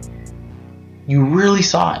anyway, you really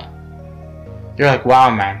saw it. You're like, wow,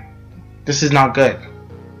 man, this is not good.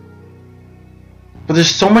 But there's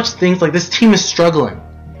so much things, like this team is struggling.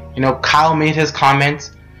 You know, Kyle made his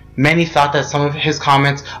comments. Many thought that some of his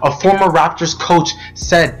comments, a former Raptors coach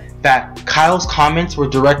said that Kyle's comments were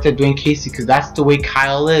directed at Dwayne Casey because that's the way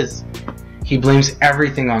Kyle is. He blames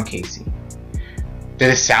everything on Casey.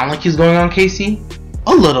 Did it sound like he was going on Casey?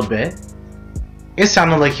 A little bit. It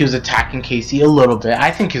sounded like he was attacking Casey a little bit.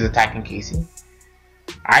 I think he was attacking Casey.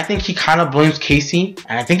 I think he kind of blames Casey,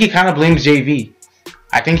 and I think he kind of blames JV.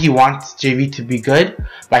 I think he wants JV to be good,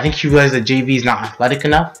 but I think he realized that JV is not athletic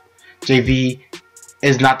enough. JV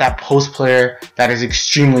is not that post player that is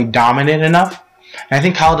extremely dominant enough. And I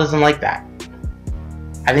think Kyle doesn't like that.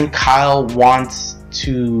 I think Kyle wants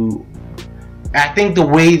to... I think the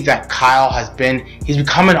way that Kyle has been, he's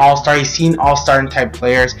become an all-star. He's seen all-star type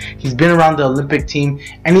players. He's been around the Olympic team,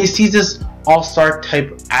 and he sees this all-star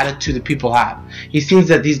type attitude that people have. He sees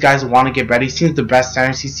that these guys want to get better. He sees the best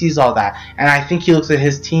centers. He sees all that. And I think he looks at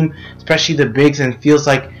his team, especially the bigs, and feels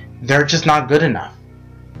like they're just not good enough.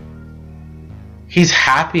 He's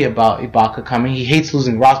happy about Ibaka coming. He hates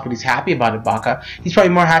losing Ross, but he's happy about Ibaka. He's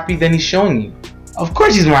probably more happy than he's showing you. Of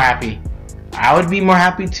course he's more happy. I would be more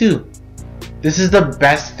happy too. This is the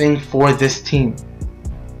best thing for this team.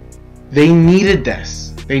 They needed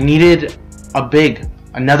this. They needed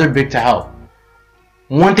another big to help.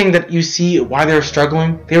 One thing that you see why they were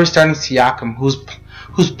struggling, they were starting Siakam,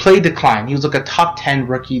 whose play declined. He was like a top 10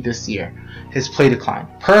 rookie this year. His play declined.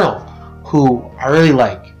 Pearl, who I really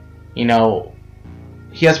like,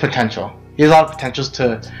 he has potential. He has a lot of potentials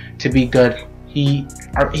to be good. He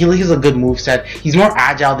has a good moveset. He's more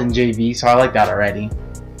agile than JV, so I like that already.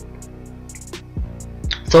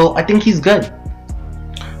 So I think he's good.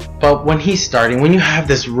 But when he's starting, when you have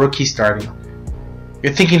this rookie starting,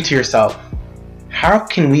 you're thinking to yourself, how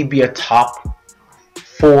can we be a top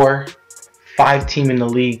 4-5 team in the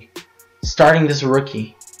league starting this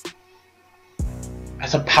rookie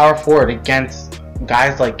as a power forward against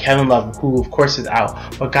guys like Kevin Love, who of course is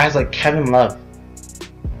out, but guys like Kevin Love,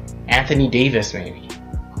 Anthony Davis maybe,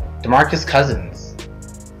 DeMarcus Cousins,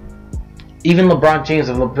 even LeBron James.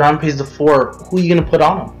 If LeBron plays the 4, who are you going to put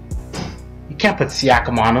on him? You can't put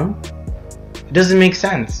Siakam on him. It doesn't make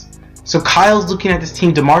sense. So Kyle's looking at this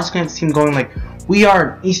team, DeMar's looking at this team going like, we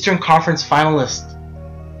are an Eastern Conference finalist.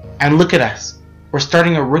 And look at us. We're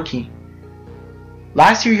starting a rookie.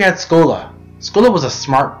 Last year you had Scola. Scola was a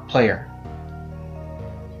smart player.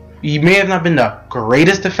 He may have not been the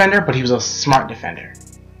greatest defender, but he was a smart defender.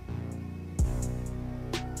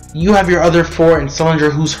 You have your other 4 in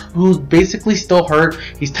Sullinger, who's basically still hurt.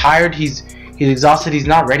 He's tired. He's exhausted. He's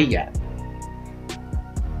not ready yet.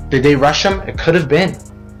 Did they rush him? It could have been.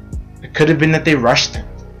 It could have been that they rushed him.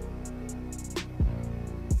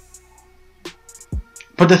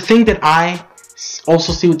 But the thing that I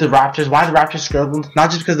also see with the Raptors, why the Raptors struggled,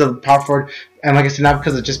 not just because of the power forward, and like I said, not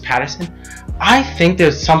because of just Patterson. I think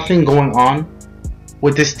there's something going on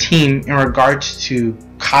with this team in regards to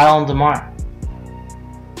Kyle and DeMar.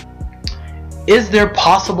 Is there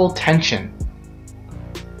possible tension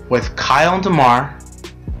with Kyle and DeMar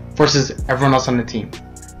versus everyone else on the team?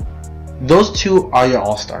 Those 2 are your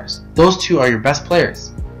all-stars. Those 2 are your best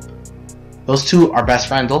players. Those 2 are best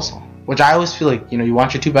friends also. Which I always feel like, you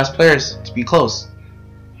want your 2 best players to be close.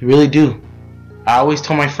 You really do. I always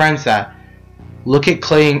tell my friends that. Look at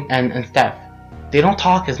Clay and Steph. They don't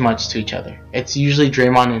talk as much to each other. It's usually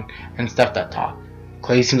Draymond and Steph that talk.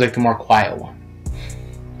 Clay seems like the more quiet one.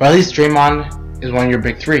 But at least Draymond is one of your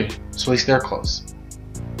big 3. So at least they're close.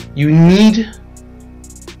 You need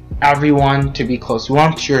everyone to be close. You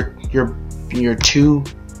want your 2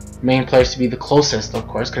 main players to be the closest, of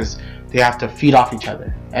course, because they have to feed off each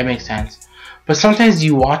other. That makes sense. But sometimes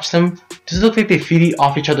you watch them, does it look like they feed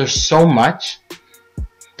off each other so much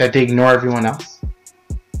that they ignore everyone else?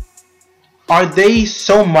 Are they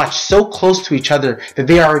so close to each other that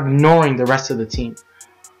they are ignoring the rest of the team?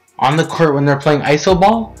 On the court when they're playing iso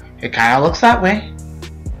ball, it kind of looks that way.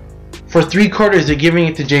 For 3 quarters, they're giving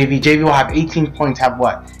it to JV. JV will have 18 points, have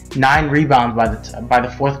 9 rebounds by the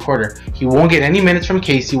 4th quarter. He won't get any minutes from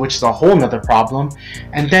Casey, which is a whole nother problem.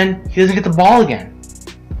 And then he doesn't get the ball again.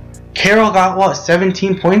 Carroll got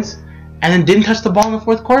 17 points and then didn't touch the ball in the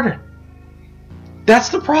 4th quarter. That's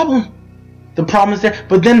the problem. The problem is there.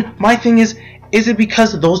 But then my thing is it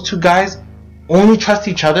because those 2 guys only trust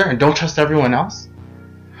each other and don't trust everyone else?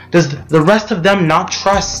 Does the rest of them not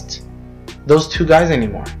trust those 2 guys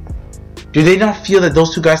anymore? Do they not feel that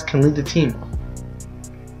those 2 guys can lead the team?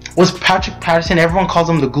 Was Patrick Patterson, everyone calls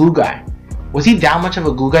him the glue guy, was he that much of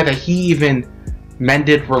a glue guy that he even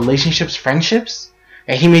mended relationships, friendships?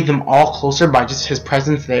 And he made them all closer by just his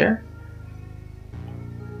presence there?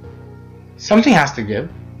 Something has to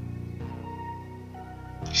give.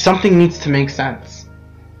 Something needs to make sense.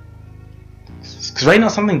 Because right now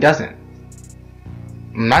something doesn't.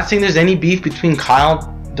 I'm not saying there's any beef between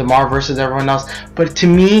Kyle, DeMar versus everyone else, but to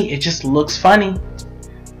me it just looks funny.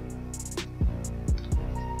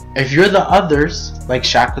 If you're the others, like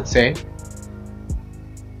Shaq would say,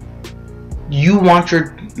 you want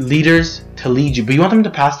your leaders to lead you, but you want them to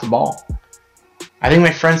pass the ball. I think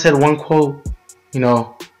my friend said one quote,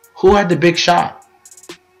 who had the big shot?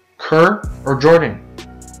 Kerr or Jordan?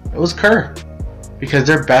 It was Kerr. Because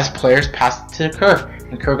their best players passed to Kerr.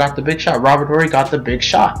 And Kerr got the big shot. Robert Horry got the big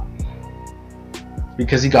shot.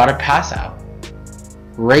 Because he got a pass out.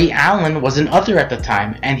 Ray Allen was an other at the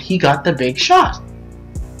time, and he got the big shot.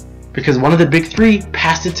 Because one of the big 3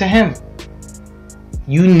 passed it to him.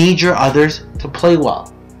 You need your others to play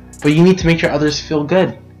well. But you need to make your others feel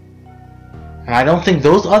good. And I don't think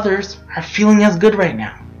those others are feeling as good right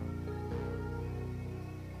now.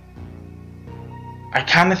 I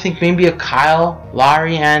kind of think maybe a Kyle,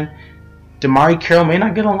 Lowry, and DeMar Carroll may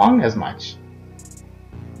not get along as much.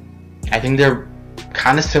 I think they're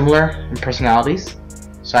kind of similar in personalities.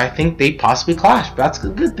 So I think they possibly clash. But that's a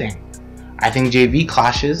good thing. I think JV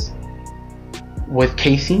clashes with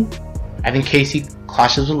Casey. I think Casey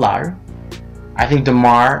clashes with Lowry. I think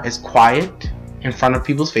DeMar is quiet in front of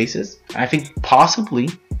people's faces. And I think possibly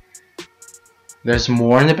there's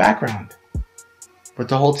more in the background with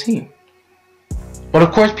the whole team. But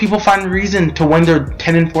of course, people find reason to when they're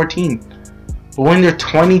 10 and 14. But when they're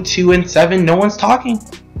 22 and 7, no one's talking.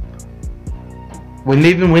 When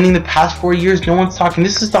they've been winning the past 4 years, no one's talking.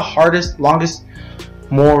 This is the hardest, longest,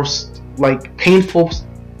 most painful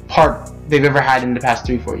part they've ever had in the past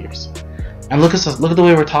 3-4 years. And look at us. Look at the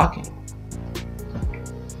way we're talking.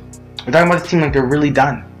 We're talking about this team like they're really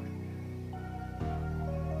done.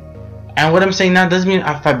 And what I'm saying now doesn't mean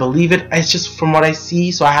if I believe it. It's just from what I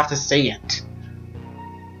see, so I have to say it.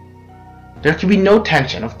 There could be no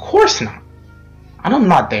tension. Of course not. I'm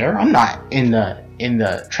not there. I'm not in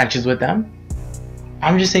the trenches with them.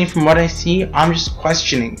 I'm just saying from what I see, I'm just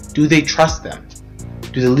questioning. Do they trust them?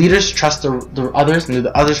 Do the leaders trust the others, and do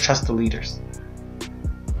the others trust the leaders?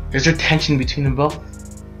 Is there tension between them both?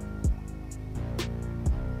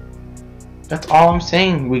 That's all I'm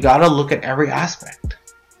saying. We gotta look at every aspect.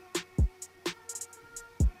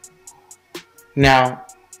 Now,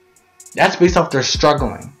 that's based off their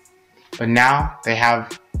struggling. But now they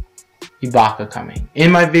have Ibaka coming.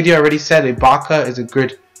 In my video, I already said Ibaka is a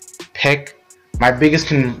good pick. My biggest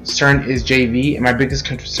concern is JV, and my biggest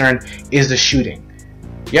concern is the shooting.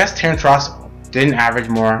 Yes, Terrence Ross didn't average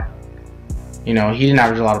more. He didn't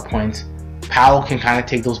average a lot of points. Powell can kind of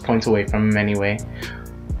take those points away from him anyway.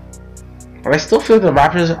 But I still feel the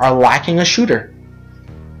Raptors are lacking a shooter.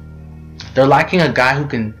 They're lacking a guy who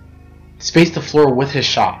can space the floor with his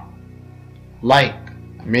shot. Like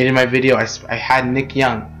I made in my video, I had Nick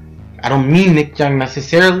Young. I don't mean Nick Young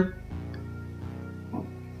necessarily,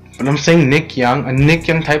 but I'm saying Nick Young, a Nick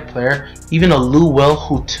Young type player, even a Lou Will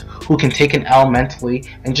who can take an L mentally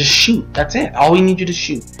and just shoot. That's it. All we need you to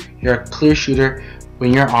shoot. You're a clear shooter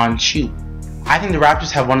when you're on shoot. I think the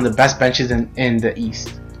Raptors have one of the best benches in the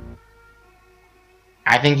East.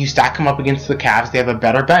 I think you stack them up against the Cavs, they have a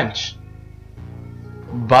better bench.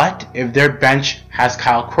 But if their bench has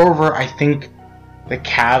Kyle Korver, I think the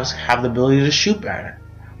Cavs have the ability to shoot better.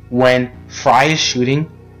 When Fry is shooting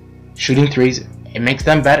threes, it makes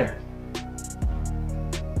them better.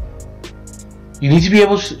 You need to be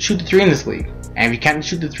able to shoot the three in this league. And if you can't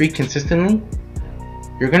shoot the three consistently,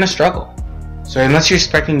 you're going to struggle. So unless you're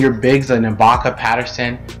expecting your bigs like Ibaka,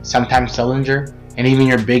 Patterson, sometimes Sullinger, and even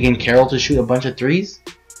your big in Carroll to shoot a bunch of threes,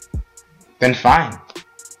 then fine.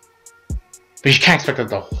 But you can't expect that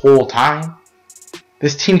the whole time.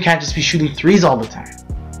 This team can't just be shooting threes all the time.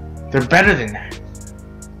 They're better than that.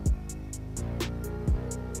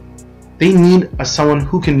 They need someone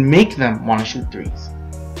who can make them want to shoot threes.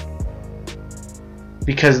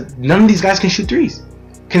 Because none of these guys can shoot threes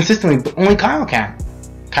consistently, but only Kyle can.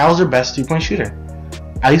 Kyle's their best 3-point shooter.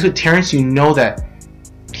 At least with Terrence, you know that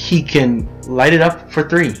he can light it up for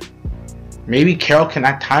three. Maybe Carroll can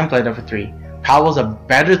at times light it up for three. Powell's a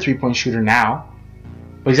better 3-point shooter now,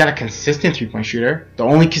 but he's not a consistent 3-point shooter. The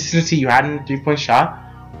only consistency you had in the 3-point shot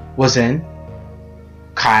was in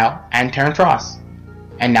Kyle and Terrence Ross.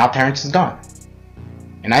 And now Terrence is gone.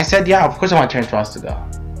 And I said, yeah, of course I want Terrence Ross to go.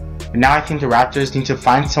 But now I think the Raptors need to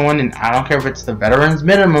find someone, and I don't care if it's the veterans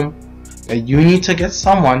minimum, that you need to get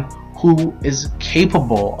someone who is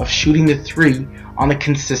capable of shooting the three on a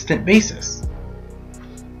consistent basis.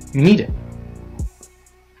 You need it.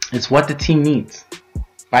 It's what the team needs.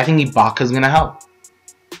 But I think Ibaka is going to help.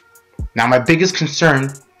 Now my biggest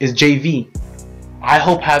concern is JV. I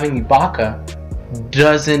hope having Ibaka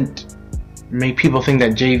doesn't make people think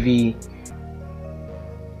that JV...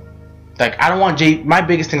 I don't want my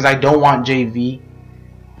biggest thing is I don't want JV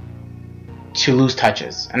to lose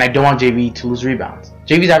touches. And I don't want JV to lose rebounds.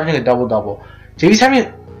 JV's averaging a double-double. JV's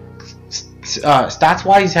having...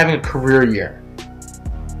 stats-wise, he's having a career year.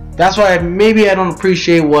 That's why maybe I don't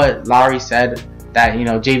appreciate what Lowry said. That,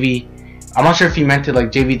 JV... I'm not sure if he meant it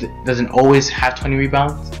like JV doesn't always have 20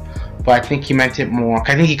 rebounds. But I think he meant it more.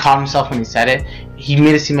 I think he caught himself when he said it. He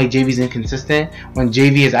made it seem like JV's inconsistent, when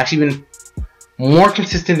JV has actually been more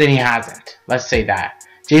consistent than he hasn't. Let's say that.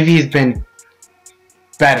 JV has been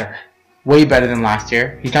better. Way better than last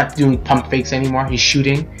year. He's not doing pump fakes anymore. He's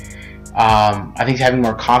shooting. I think he's having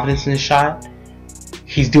more confidence in his shot.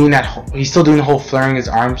 He's doing that. He's still doing the whole flaring his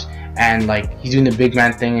arms and he's doing the big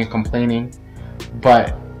man thing and complaining.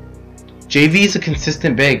 But JV is a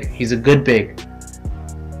consistent big. He's a good big.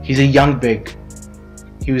 He's a young big.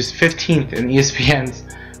 He was 15th in ESPN's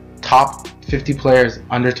top 50 players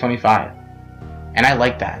under 25. And I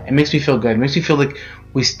like that. It makes me feel good. It makes me feel like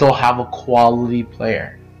we still have a quality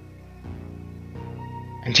player.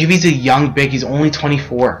 And JV's a young big. He's only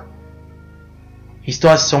 24. He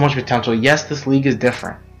still has so much potential. Yes, this league is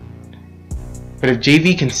different. But if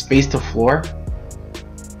JV can space the floor,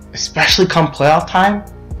 especially come playoff time,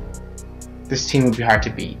 this team would be hard to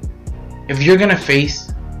beat. If you're going to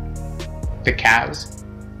face the Cavs,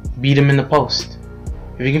 beat them in the post.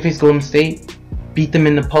 If you can face Golden State, beat them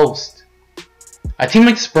in the post. A team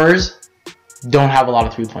like Spurs don't have a lot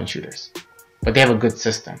of three-point shooters, but they have a good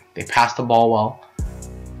system. They pass the ball well,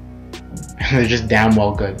 and they're just damn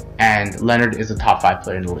well good. And Leonard is a top 5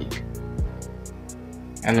 player in the league.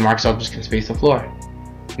 And the LaMarcus Aldridge can space the floor.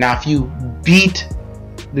 Now, if you beat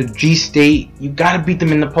the G State, you gotta beat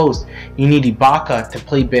them in the post. You need Ibaka to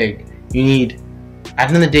play big. You need, at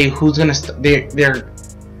the end of the day, who's gonna? They're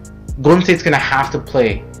Golden State's gonna have to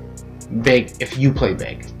play big if you play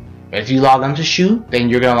big. But if you allow them to shoot, then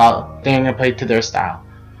they're gonna play to their style.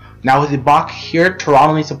 Now with Ibaka here,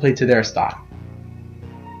 Toronto needs to play to their style.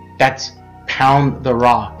 That's pound the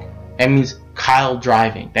rock. That means Kyle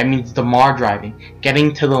driving. That means DeMar driving,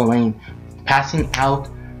 getting to the lane, passing out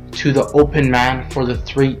to the open man for the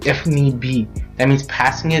 3 if need be. That means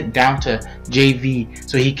passing it down to JV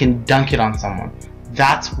so he can dunk it on someone.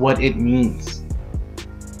 That's what it means.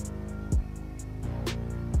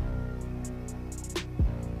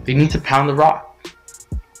 They need to pound the rock.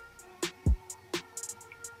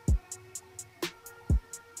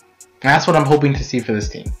 And that's what I'm hoping to see for this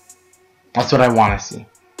team. That's what I want to see.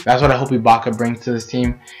 That's what I hope Ibaka brings to this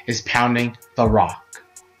team, is pounding the rock.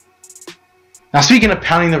 Now, speaking of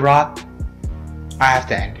pounding the rock, I have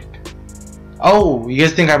to end it. Oh, you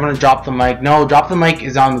guys think I'm going to drop the mic? No, Drop the Mic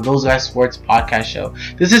is on the Those Guys Sports podcast show.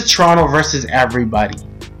 This is Toronto versus everybody.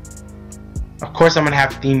 Of course, I'm going to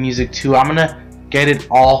have theme music too. I'm going to get it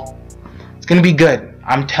all. It's going to be good.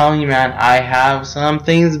 I'm telling you, man, I have some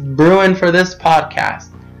things brewing for this podcast.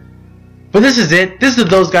 But this is it. This is the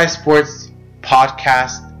Those Guys Sports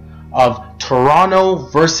podcast of Toronto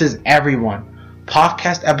versus everyone.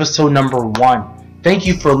 Podcast episode number 1. Thank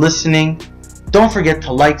you for listening. Don't forget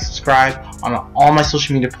to like, subscribe on all my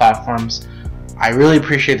social media platforms. I really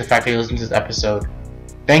appreciate the fact that you listened to this episode.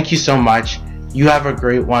 Thank you so much. You have a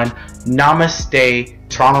great one. Namaste,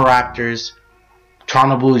 Toronto Raptors,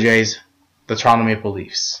 Toronto Blue Jays, the Toronto Maple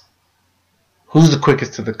Leafs. Who's the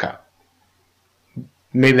quickest to the cup?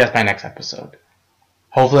 Maybe that's my next episode.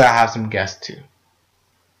 Hopefully I'll have some guests too.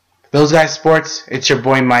 Those Guys Sports, it's your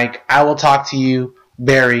boy Mike. I will talk to you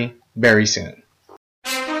very, very soon.